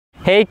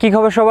হেই কি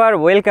খবর সবার,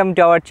 welcome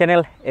to our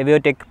channel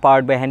Aviotech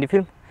powered by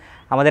হ্যান্ডিফিল্ম।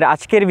 আমাদের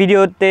আজকের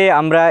ভিডিওতে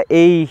আমরা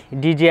এই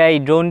DJI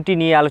ড্রোনটি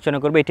নিয়ে আলোচনা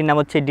করব। এটির নাম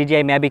হচ্ছে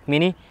DJI Mavic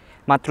Mini।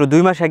 মাত্র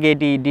 2 মাস আগে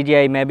এটি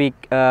DJI Mavic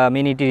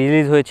মিনিটি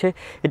রিলিজ হয়েছে।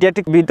 এটি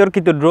একটি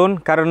বিতর্কিত ড্রোন,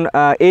 কারণ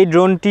এই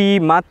ড্রোনটি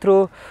মাত্র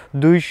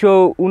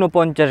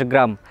 249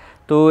 গ্রাম।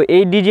 তো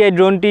এই DJI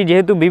ড্রোনটি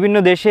যেহেতু বিভিন্ন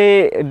দেশে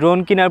ড্রোন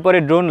কেনার পরে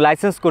ড্রোন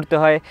লাইসেন্স করতে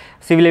হয়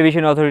সিভিল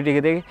এভিয়েশন অথরিটি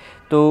থেকে,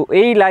 তো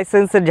এই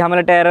লাইসেন্সের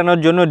ঝামেলাটা এড়ানোর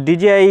জন্য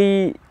DJI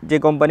যে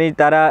কোম্পানি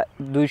তারা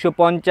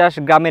 250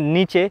 গ্রামের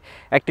নিচে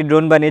একটি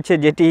ড্রোন বানিয়েছে,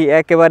 যেটি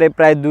একেবারে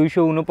প্রায়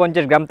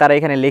 249 গ্রাম তারা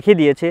এখানে লিখে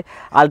দিয়েছে,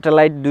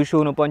 আলট্রালাইট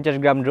 249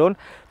 গ্রাম ড্রোন।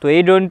 তো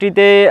এই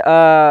ড্রোনটিতে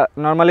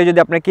নর্মালি যদি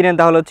আপনি কিনেন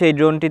তাহলে হচ্ছে এই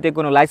ড্রোনটিতে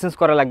কোনো লাইসেন্স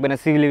করা লাগবে না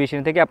সিভিল এভিয়েশন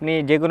থেকে। আপনি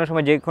যে কোনো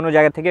সময় যে কোনো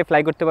জায়গা থেকে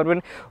ফ্লাই করতে পারবেন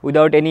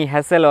without any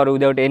hassle or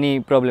without any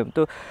problem.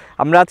 তো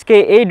আমরা আজকে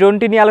এই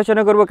ড্রোনটি নিয়ে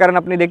আলোচনা করব, কারণ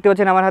আপনি দেখতে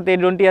পাচ্ছেন আমার হাতে এই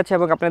ড্রোনটি আছে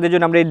এবং আপনাদের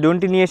জন্য আমরা এই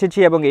ড্রোনটি নিয়ে এসেছি,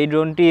 এবং এই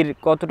ড্রোনটির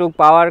কতটুকু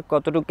পাওয়ার,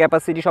 কতটুকু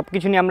ক্যাপাসিটি সব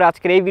কিছু নিয়ে আমরা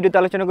আজকের এই ভিডিওতে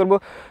আলোচনা করব।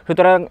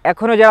 সুতরাং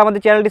এখনও যারা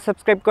আমাদের চ্যানেলটি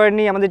সাবস্ক্রাইব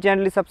করেননি, আমাদের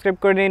চ্যানেলটি সাবস্ক্রাইব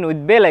করে নিন উইথ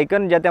বেল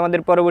আইকন, যাতে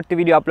আমাদের পরবর্তী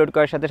ভিডিও আপলোড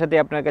করার সাথে সাথে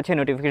আপনার কাছে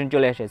নোটিফিকেশন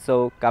চলে আসে। So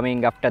coming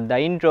after the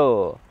intro.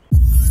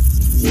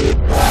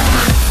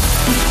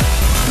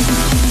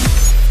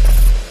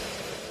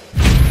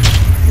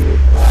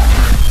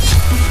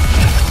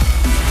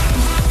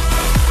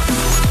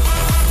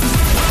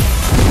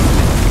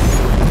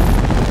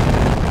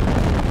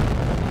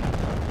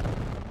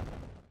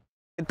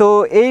 তো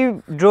এই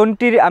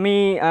ড্রোনটির আমি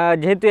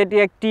যেহেতু এটি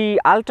একটি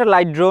আলট্রা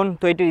লাইট ড্রোন,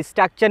 তো এটির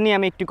স্ট্রাকচার নিয়ে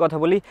আমি একটু কথা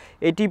বলি।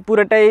 এটি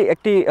পুরোটাই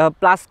একটি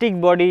প্লাস্টিক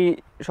বডি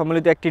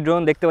সম্মিলিত একটি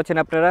ড্রোন দেখতে পাচ্ছেন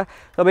আপনারা।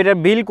 তবে এটার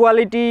বিল্ড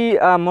কোয়ালিটি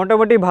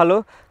মোটামুটি ভালো,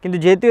 কিন্তু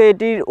যেহেতু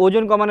এটির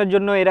ওজন কমানোর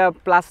জন্য এরা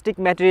প্লাস্টিক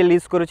ম্যাটেরিয়াল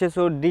ইউজ করেছে,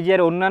 সো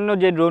ডিজিআইয়ের অন্যান্য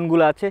যে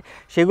ড্রোনগুলো আছে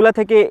সেগুলো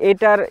থেকে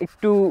এটার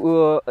একটু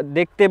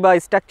দেখতে বা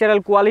স্ট্রাকচারাল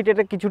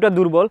কোয়ালিটিটা কিছুটা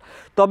দুর্বল।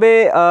 তবে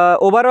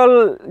ওভারঅল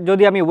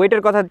যদি আমি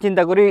ওয়েটের কথা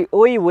চিন্তা করি,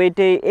 ওই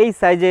ওয়েটে এই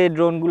সাইজের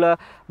ড্রোনগুলো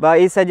বা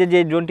এই সাইজের যে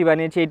ড্রোনটি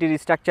বানিয়েছে এটির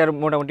স্ট্রাকচার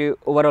মোটামুটি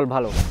ওভারঅল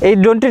ভালো। এই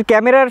ড্রোনটির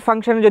ক্যামেরার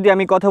ফাংশনে যদি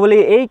আমি কথা বলি,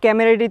 এই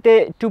ক্যামেরাটিতে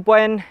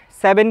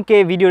 2.7K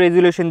ভিডিও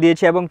রেজুলেশন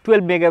দিয়েছে এবং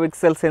 12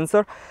 মেগাপিক্সেল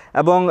সেন্সর,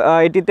 এবং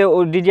এটিতে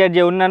ডিজিআইয়ের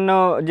যে অন্যান্য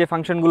যে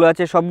ফাংশনগুলো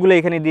আছে সবগুলো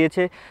এখানে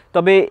দিয়েছে।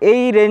 তবে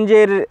এই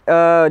রেঞ্জের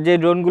যে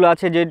ড্রোনগুলো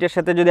আছে যেটার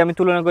সাথে যদি আমি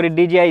তুলনা করি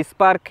DJI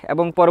স্পার্ক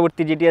এবং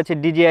পরবর্তী যেটি আছে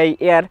DJI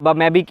এয়ার বা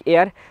ম্যাভিক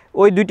এয়ার,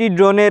 ওই দুটি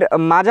ড্রোনের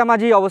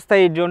মাঝামাঝি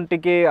অবস্থায় এই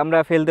ড্রোনটিকে আমরা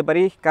ফেলতে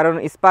পারি, কারণ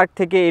স্পার্ক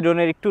থেকে এই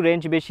ড্রোনের একটু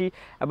রেঞ্জ বেশি,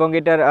 এবং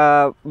এটার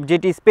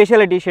যেটি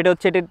স্পেশালিটি সেটা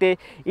হচ্ছে এটাতে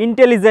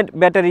ইন্টেলিজেন্ট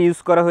ব্যাটারি ইউজ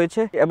করা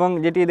হয়েছে। এবং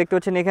যেটি দেখতে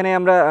পাচ্ছেন এখানে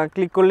আমরা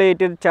ক্লিক করলে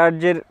এটার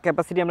চার্জের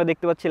ক্যাপাসিটি আমরা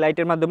দেখতে পাচ্ছি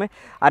লাইটের মাধ্যমে।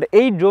 আর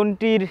এই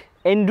ড্রোনটির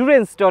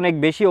এন্ডুরেন্সটা অনেক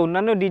বেশি,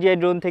 অন্যান্য DJI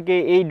ড্রোন থেকে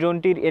এই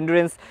ড্রোনটির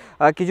এন্ডুরেন্স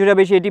কিছুটা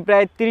বেশি। এটি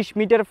প্রায় 30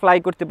 মিটার ফ্লাই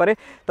করতে পারে।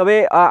 তবে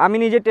আমি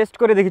নিজে টেস্ট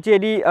করে দেখেছি,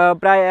 এটি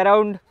প্রায়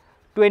অ্যারাউন্ড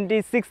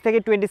 26 থেকে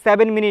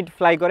 27 মিনিট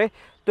ফ্লাই করে।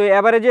 তো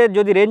অ্যাভারেজে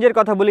যদি রেঞ্জের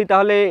কথা বলি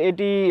তাহলে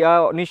এটি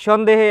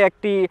নিঃসন্দেহে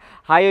একটি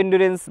হাই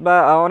এন্ডুরেন্স বা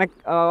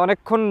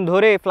অনেকক্ষণ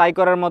ধরে ফ্লাই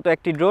করার মতো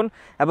একটি ড্রোন।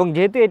 এবং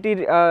যেহেতু এটির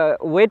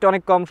ওয়েট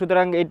অনেক কম,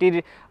 সুতরাং এটির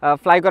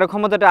ফ্লাই করার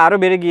ক্ষমতাটা আরও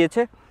বেড়ে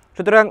গিয়েছে।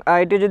 সুতরাং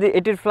এটি যদি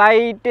এটির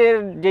ফ্লাইটের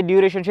যে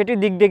ডিউরেশন সেটির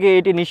দিক থেকে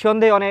এটি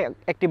নিঃসন্দেহে অনেক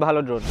একটি ভালো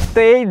ড্রোন। তো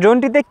এই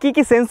ড্রোনটিতে কী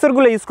কী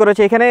সেন্সরগুলো ইউজ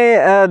করেছে, এখানে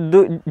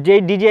যে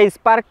DJI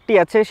স্পার্কটি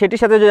আছে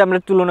সেটির সাথে যদি আমরা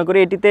তুলনা করি,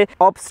 এটিতে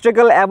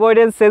অবস্ট্যাকল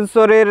অ্যাভয়েডেন্স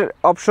সেন্সরের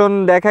অপশন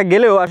দেখা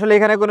গেলেও আসলে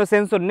এখানে কোনো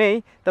সেন্সর নেই।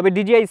 তবে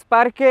DJI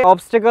স্পার্কে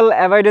অবস্ট্যাকল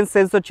অ্যাভয়েডেন্স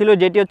সেন্সর ছিল,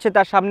 যেটি হচ্ছে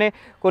তার সামনে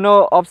কোনো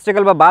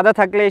অবস্ট্যাকল বা বাধা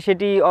থাকলে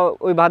সেটি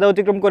ওই বাধা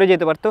অতিক্রম করে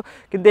যেতে পারতো।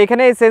 কিন্তু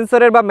এখানে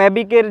সেন্সরের বা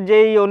ম্যাভিকের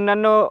যেই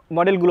অন্যান্য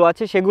মডেলগুলো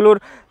আছে সেগুলোর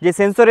যে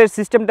সেন্সরের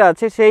সিস্টেমটা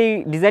আছে সেই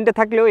ডিজাইনটা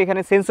থাকলেও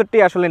এখানে সেন্সরটি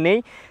আসলে নেই।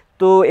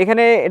 তো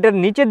এখানে এটার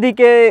নিচের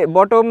দিকে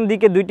বটম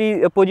দিকে দুইটি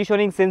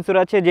পজিশনিং সেন্সর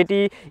আছে, যেটি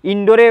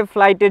ইনডোরে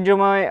ফ্লাইটের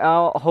সময়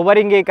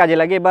হোভারিংয়ে কাজে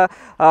লাগে, বা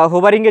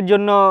হোভারিংয়ের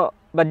জন্য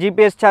বা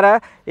জিপিএস ছাড়া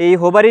এই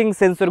হোভারিং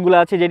সেন্সরগুলো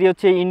আছে, যেটি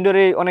হচ্ছে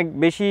ইনডোরে অনেক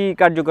বেশি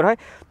কার্যকর হয়।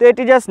 তো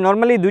এটি জাস্ট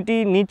নর্মালি দুইটি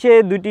নিচে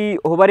দুইটি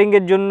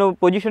হোভারিংয়ের জন্য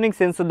পজিশনিং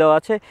সেন্সর দেওয়া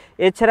আছে,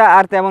 এছাড়া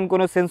আর তেমন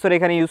কোনো সেন্সর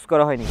এখানে ইউজ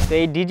করা হয়নি। তো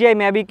এই DJI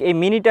Mavic এই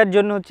মিনিটার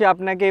জন্য হচ্ছে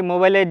আপনাকে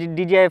মোবাইলে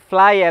DJI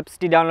ফ্লাই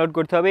অ্যাপসটি ডাউনলোড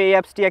করতে হবে। এই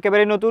অ্যাপসটি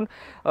একেবারে নতুন,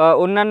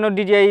 অন্যান্য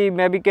DJI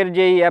Mavicের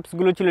যেই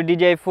অ্যাপসগুলো ছিল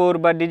DJI 4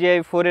 বা DJI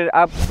 4-এর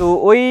অ্যাপ, তো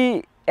ওই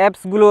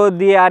অ্যাপসগুলো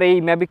দিয়ে আর এই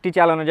ম্যাভিকটি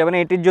চালানো যাবে না।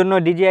 এটির জন্য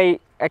DJI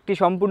একটি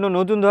সম্পূর্ণ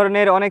নতুন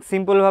ধরনের, অনেক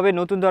সিম্পলভাবে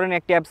নতুন ধরনের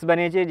একটি অ্যাপস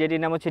বানিয়েছে,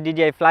 যেটির নাম হচ্ছে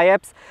DJI ফ্লাই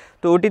অ্যাপস।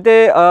 তো ওটিতে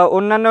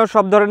অন্যান্য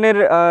সব ধরনের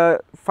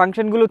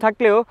ফাংশনগুলো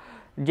থাকলেও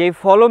যে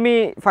ফলোমি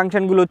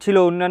ফাংশনগুলো ছিল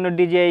অন্যান্য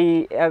DJI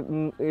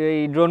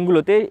এই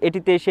ড্রোনগুলোতে,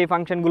 এটিতে সেই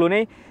ফাংশনগুলো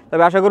নেই।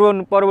 তবে আশা করব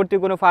পরবর্তী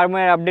কোনো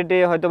ফার্মওয়্যার আপডেটে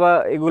হয়তোবা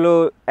এগুলো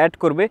অ্যাড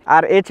করবে।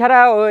 আর এছাড়া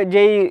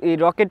যেই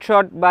রকেট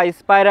শট বা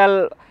স্পাইরাল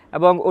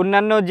এবং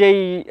অন্যান্য যেই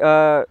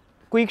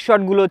কুইক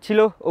শটগুলো ছিল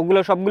ওগুলো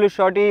সবগুলো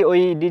শটই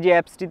ওই ডিজে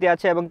অ্যাপসটিতে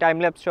আছে এবং টাইম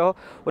ল্যাপস সহ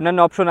অন্যান্য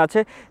অপশন আছে।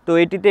 তো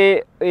এটিতে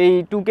এই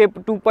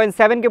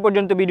 2.7K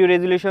পর্যন্ত ভিডিও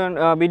রেজুলেশন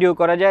ভিডিও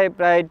করা যায়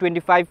প্রায়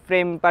 25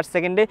 ফ্রেম পার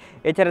সেকেন্ডে।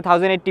 এছাড়া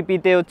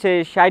 1080pতে হচ্ছে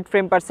 60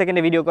 ফ্রেম পার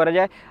সেকেন্ডে ভিডিও করা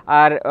যায়,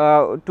 আর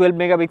 12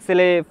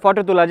 মেগাপিক্সেলে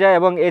ফটো তোলা যায়।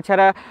 এবং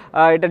এছাড়া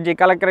এটার যে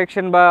কালার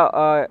কারেকশন বা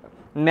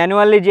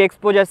ম্যানুয়ালি যে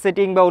এক্সপোজার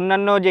সেটিং বা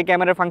অন্যান্য যে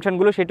ক্যামেরার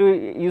ফাংশনগুলো সেটু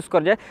ইউজ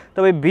করা যায়।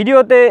 তবে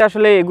ভিডিওতে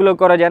আসলে এগুলো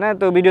করা যায় না,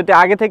 তো ভিডিওতে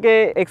আগে থেকে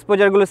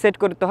এক্সপোজারগুলো সেট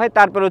করতে হয়,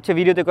 তারপর হচ্ছে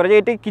ভিডিওতে করা যায়।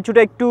 এটি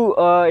কিছুটা একটু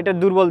এটার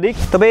দুর্বল দিক।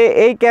 তবে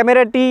এই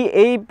ক্যামেরাটি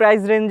এই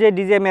প্রাইস রেঞ্জে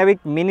ডিজে ম্যাভিক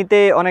মিনিতে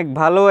অনেক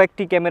ভালো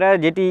একটি ক্যামেরা,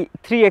 যেটি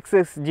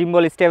 3xx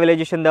জিম্বল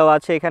স্টেবিলাইজেশন দেওয়া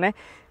আছে এখানে,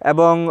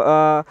 এবং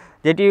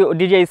যেটি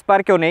ডিজে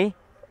স্পার্কেও নেই।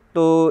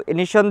 তো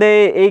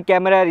নিঃসন্দেহে এই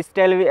ক্যামেরার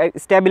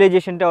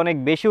স্ট্যাবিলাইজেশনটা অনেক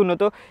বেশি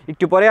উন্নত।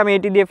 একটু পরে আমি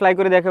এটি দিয়ে ফ্লাই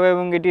করে দেখাবো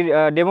এবং এটির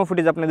ডেমো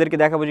ফুটেজ আপনাদেরকে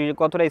দেখাবো যে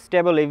কতটা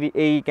স্টেবল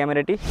এই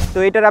ক্যামেরাটি। তো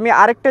এটার আমি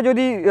আরেকটা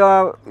যদি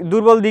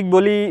দুর্বল দিক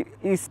বলি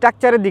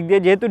স্ট্রাকচারের দিক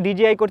দিয়ে, যেহেতু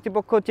ডিজিআই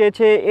কর্তৃপক্ষ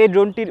চেয়েছে এই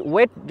ড্রোনটির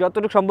ওয়েট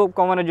যতটুকু সম্ভব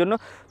কমানোর জন্য,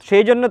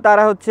 সেই জন্য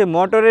তারা হচ্ছে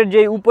মোটরের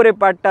যে উপরে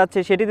পার্টটা আছে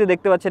সেটিতে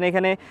দেখতে পাচ্ছেন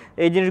এখানে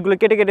এই জিনিসগুলো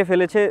কেটে কেটে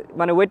ফেলেছে,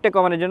 মানে ওয়েটটা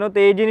কমানোর জন্য। তো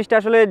এই জিনিসটা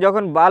আসলে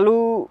যখন বালু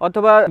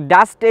অথবা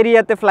ডাস্ট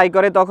এরিয়াতে ফ্লাই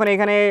করে তখন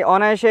এখানে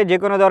অনায়াসে যে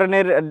কোনো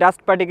ধরনের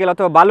ডাস্ট পার্টিকেল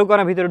অথবা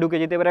বালুকণা ভিতরে ঢুকে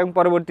যেতে পারে এবং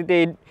পরবর্তীতে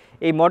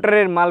এই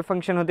মোটরের মাল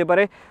ফাংশন হতে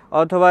পারে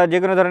অথবা যে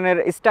কোনো ধরনের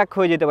স্টাক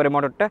হয়ে যেতে পারে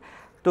মোটরটা।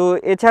 তো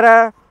এছাড়া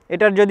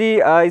এটার যদি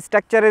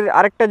স্ট্রাকচারের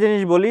আরেকটা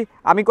জিনিস বলি,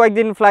 আমি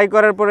কয়েকদিন ফ্লাই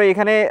করার পরে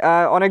এখানে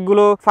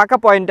অনেকগুলো ফাঁকা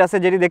পয়েন্ট আছে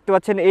যেটি দেখতে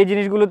পাচ্ছেন। এই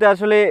জিনিসগুলোতে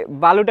আসলে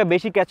বালুটা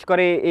বেশি ক্যাচ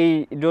করে এই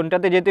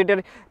ড্রোনটাতে, যেহেতু এটার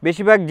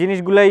বেশিরভাগ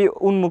জিনিসগুলাই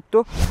উন্মুক্ত।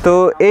 তো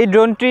এই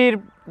ড্রোনটির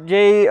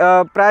যেই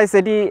প্রাইস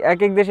এটি এক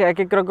এক দেশে এক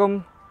এক রকম।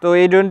 তো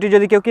এই ড্রোনটি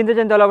যদি কেউ কিনতে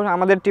চান তাহলে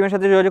আমাদের টিমের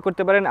সাথে যোগাযোগ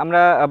করতে পারেন,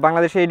 আমরা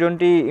বাংলাদেশে এই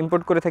ড্রোনটি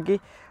ইম্পোর্ট করে থাকি।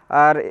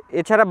 আর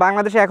এছাড়া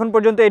বাংলাদেশে এখন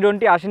পর্যন্ত এই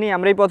ড্রোনটি আসেনি,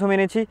 আমরাই প্রথম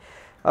এনেছি।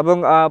 এবং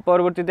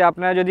পরবর্তীতে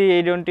আপনারা যদি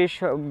এই ড্রোনটির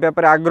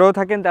ব্যাপারে আগ্রহ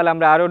থাকেন তাহলে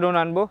আমরা আরও ড্রোন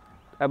আনবো।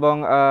 এবং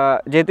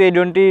যেহেতু এই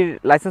ড্রোনটির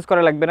লাইসেন্স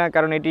করা লাগবে না,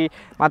 কারণ এটি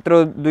মাত্র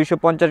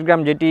 250 গ্রাম,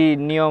 যেটি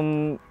নিয়ম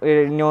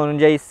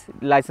অনুযায়ী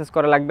লাইসেন্স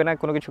করা লাগবে না,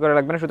 কোনো কিছু করা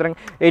লাগবে না, সুতরাং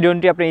এই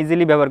ড্রোনটি আপনি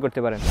ইজিলি ব্যবহার করতে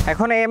পারেন।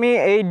 এখন আমি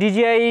এই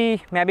ডিজিআই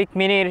ম্যাভিক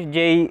মিনির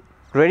যেই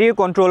রেডিও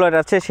কন্ট্রোলার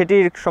আছে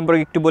সেটির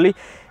সম্পর্কে একটু বলি।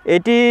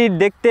 এটি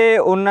দেখতে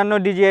অন্যান্য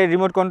ডিজিআই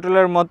রিমোট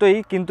কন্ট্রোলার মতোই,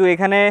 কিন্তু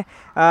এখানে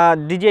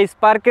ডিজিআই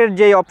স্পার্কের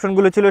যে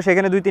অপশনগুলো ছিল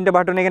সেখানে 2-3টা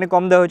বাটন এখানে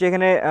কম দেওয়া হয়েছে।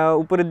 এখানে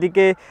উপরের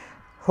দিকে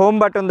হোম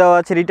বাটন দেওয়া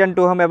আছে, রিটার্ন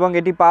টু হোম, এবং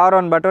এটি পাওয়ার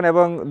অন বাটন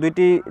এবং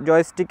 2টি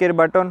জয়স্টিকের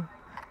বাটন,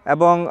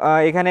 এবং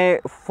এখানে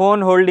ফোন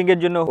হোল্ডিংয়ের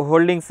জন্য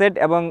হোল্ডিং সেট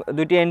এবং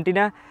 2টি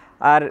অ্যান্টিনা,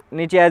 আর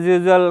নিচে অ্যাজ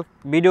ইউজুয়াল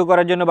ভিডিও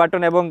করার জন্য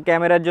বাটন এবং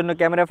ক্যামেরার জন্য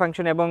ক্যামেরা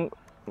ফাংশন, এবং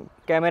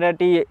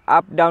ক্যামেরাটি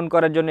আপ ডাউন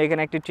করার জন্য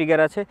এখানে একটি ট্রিগার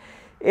আছে।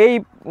 এই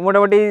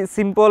মোটামুটি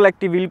সিম্পল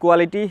একটি বিল্ড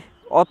কোয়ালিটি,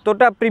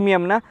 অতটা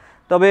প্রিমিয়াম না,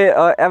 তবে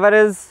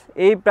অ্যাভারেজ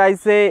এই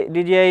প্রাইসে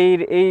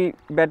ডিজিআইয়ের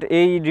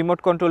এই রিমোট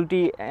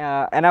কন্ট্রোলটি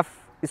এনাফ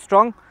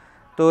স্ট্রং।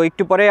 তো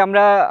একটু পরে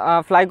আমরা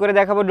ফ্লাই করে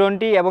দেখাবো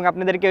ড্রোনটি এবং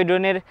আপনাদেরকে ওই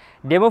ড্রোনের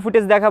ডেমো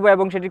ফুটেজ দেখাবো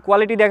এবং সেটির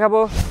কোয়ালিটি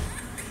দেখাবো।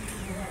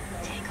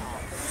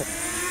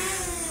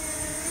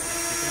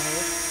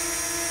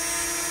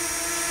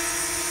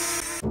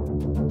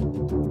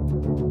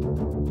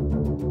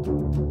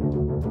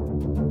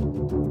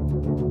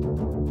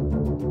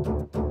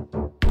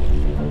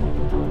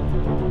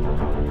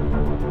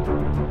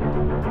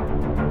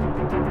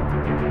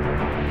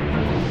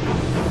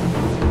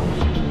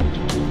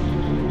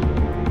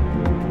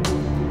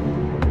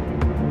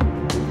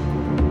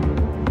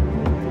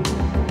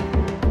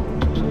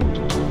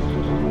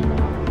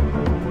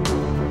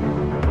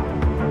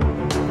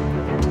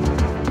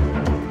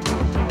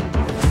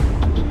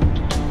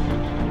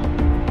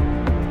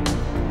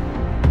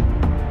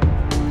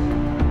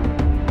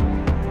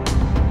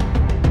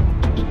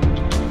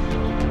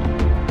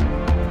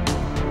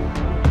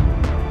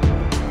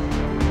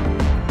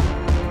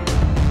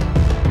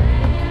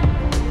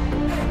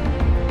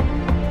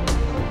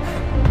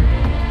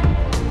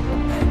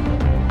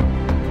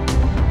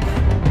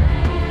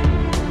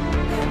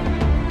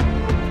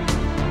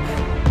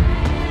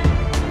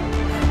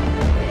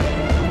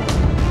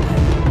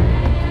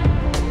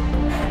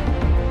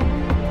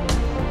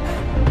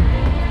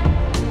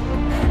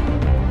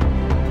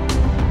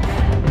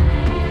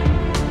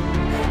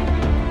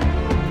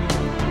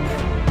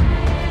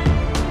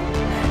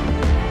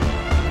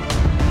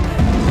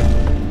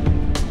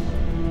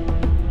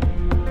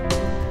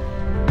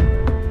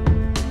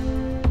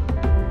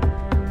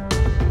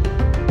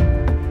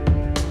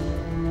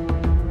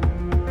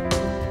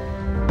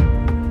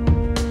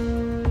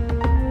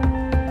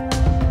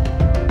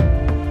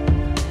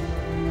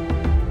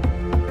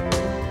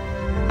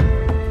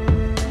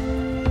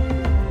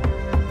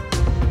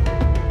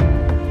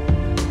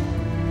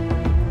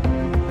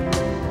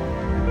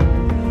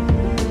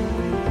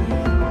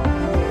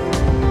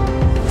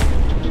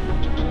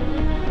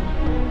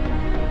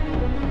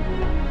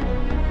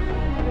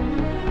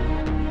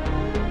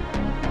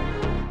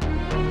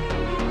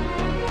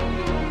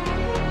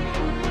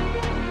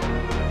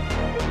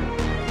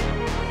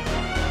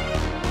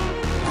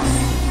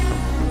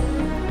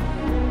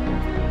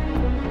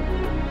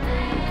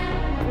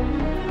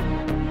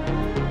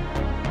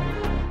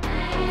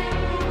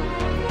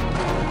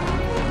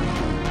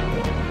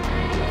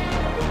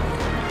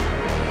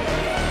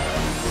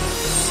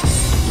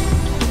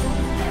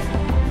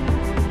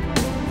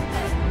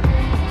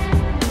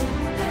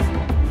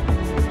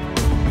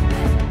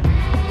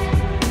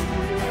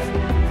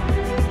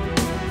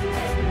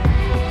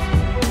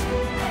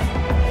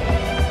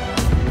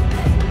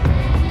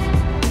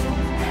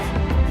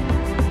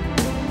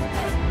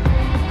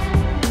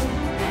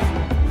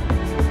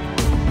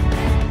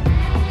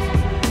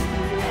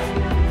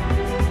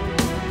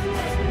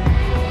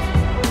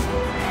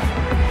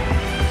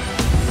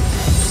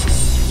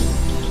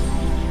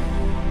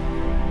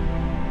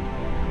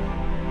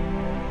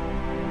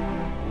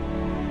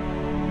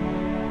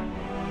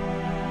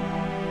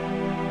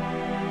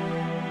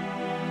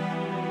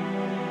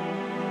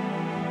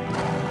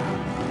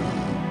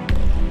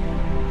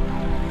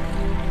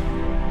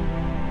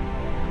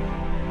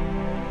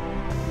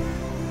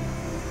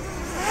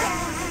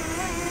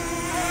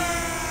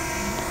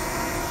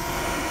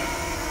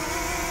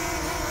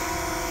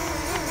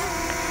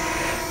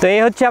 তো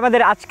এই হচ্ছে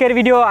আমাদের আজকের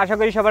ভিডিও, আশা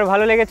করি সবার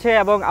ভালো লেগেছে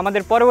এবং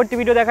আমাদের পরবর্তী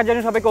ভিডিও দেখার জন্য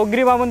সবাইকে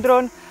অগ্রিম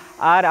আমন্ত্রণ।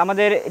 আর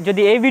আমাদের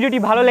যদি এই ভিডিওটি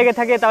ভালো লেগে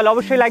থাকে তাহলে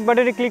অবশ্যই লাইক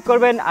বাটনে ক্লিক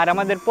করবেন, আর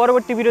আমাদের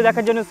পরবর্তী ভিডিও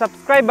দেখার জন্য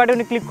সাবস্ক্রাইব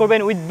বাটনে ক্লিক করবেন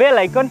উইথ বেল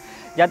আইকন,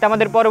 যাতে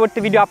আমাদের পরবর্তী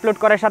ভিডিও আপলোড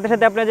করার সাথে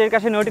সাথে আপনাদের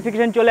কাছে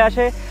নোটিফিকেশন চলে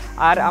আসে।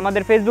 আর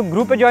আমাদের ফেসবুক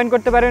গ্রুপে জয়েন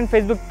করতে পারেন,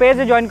 ফেসবুক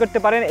পেজে জয়েন করতে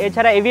পারেন।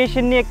 এছাড়া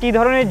এভিয়েশন নিয়ে কী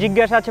ধরনের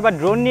জিজ্ঞাসা আছে বা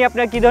ড্রোন নিয়ে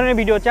আপনারা কী ধরনের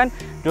ভিডিও চান,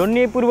 ড্রোন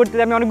নিয়ে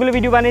পূর্ববর্তীতে আমি অনেকগুলো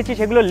ভিডিও বানিয়েছি,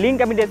 সেগুলোর লিঙ্ক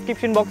আমি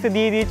ডেসক্রিপশন বক্সে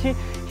দিয়ে দিয়েছি,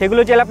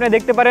 সেগুলো চাইলে আপনারা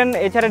দেখতে পারেন।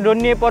 এছাড়া ড্রোন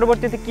নিয়ে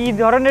পরবর্তীতে কী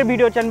ধরনের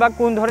ভিডিও চান বা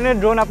কোন ধরনের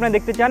ড্রোন আপনারা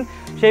দেখতে চান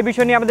সেই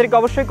বিষয় নিয়ে আমাদেরকে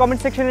অবশ্যই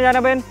কমেন্ট সেকশনে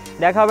জানাবেন।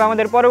 দেখা হবে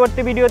আমাদের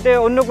পরবর্তী ভিডিওতে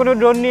অন্য কোনো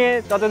ড্রোন নিয়ে।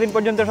 ততদিন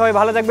পর্যন্ত সবাই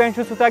ভালো থাকবেন,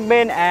 সুস্থ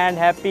থাকবেন, অ্যান্ড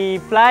হ্যাপি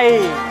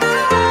ফ্লাইং।